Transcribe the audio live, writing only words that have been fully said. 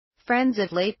Friends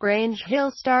of late Grange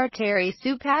Hill star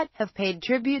Sue Patt have paid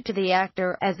tribute to the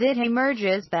actor, as it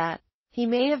emerges that he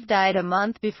may have died a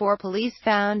month before police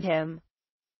found him.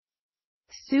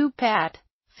 Sue Patt,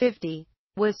 50,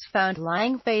 was found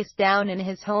lying face down in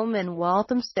his home in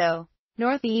Walthamstow,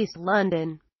 northeast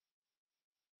London.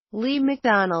 Lee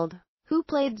MacDonald, who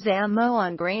played Zammo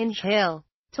on Grange Hill,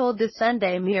 told the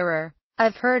Sunday Mirror,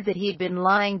 "I've heard that he'd been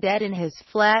lying dead in his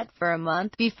flat for a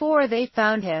month before they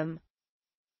found him."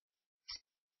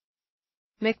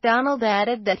 MacDonald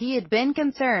added that he had been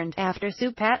concerned after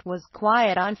Sue Patt was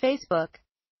quiet on Facebook,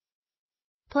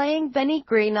 playing Benny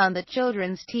Green on the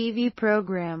children's TV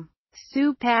program.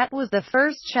 Sue Patt was the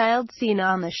first child seen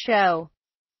on the show.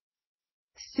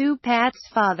 Sue Patt's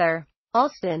father,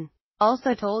 Alston,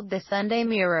 also told the Sunday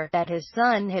Mirror that his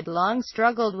son had long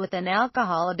struggled with an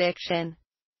alcohol addiction.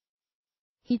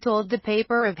 He told the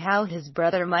paper of how his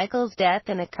brother Michael's death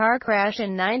in a car crash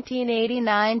in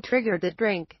 1989 triggered the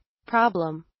drink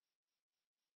problem.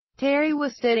 Terry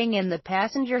was sitting in the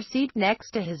passenger seat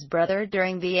next to his brother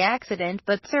during the accident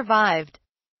but survived.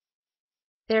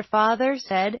 Their father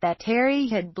said that Terry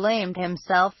had blamed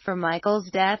himself for Michael's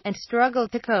death and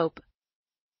struggled to cope.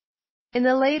 In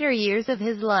the later years of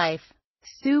his life,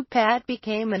 Sue Patt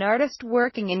became an artist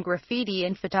working in graffiti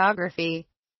and photography.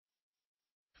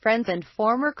 Friends and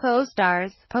former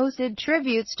co-stars posted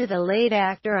tributes to the late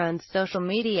actor on social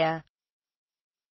media.